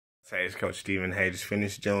Hey, it's Coach Steven. Hey, just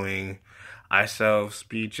finished doing ISO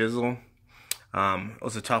speed chisel. It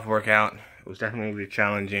was a tough workout. It was definitely really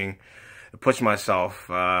challenging. I pushed myself.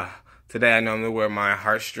 Today I normally wear my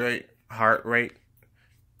heart rate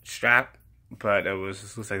strap, but it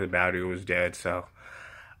looks like the battery was dead, so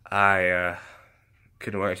I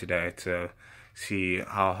couldn't wear it today to see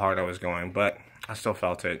how hard I was going, but I still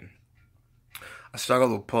felt it. I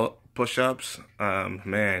struggled with push-ups.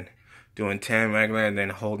 Man, doing 10 regular and then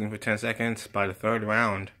holding for 10 seconds. By the third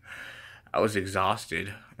round, I was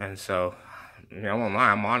exhausted. And so, I won't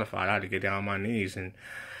lie, I'm modified. I had to get down on my knees and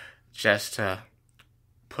just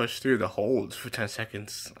push through the holds for 10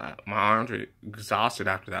 seconds. My arms were exhausted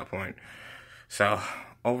after that point. So,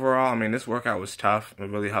 overall, this workout was tough. It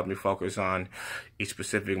really helped me focus on each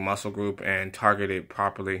specific muscle group and target it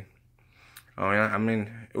properly.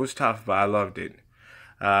 It was tough, but I loved it.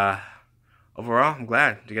 Overall, I'm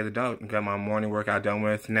glad to get it done. Got my morning workout done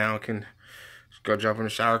with. Now I can just go jump in the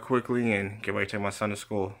shower quickly and get ready to take my son to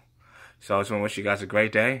school. So I just want to wish you guys a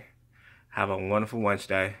great day. Have a wonderful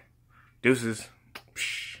Wednesday. Deuces.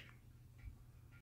 Psh.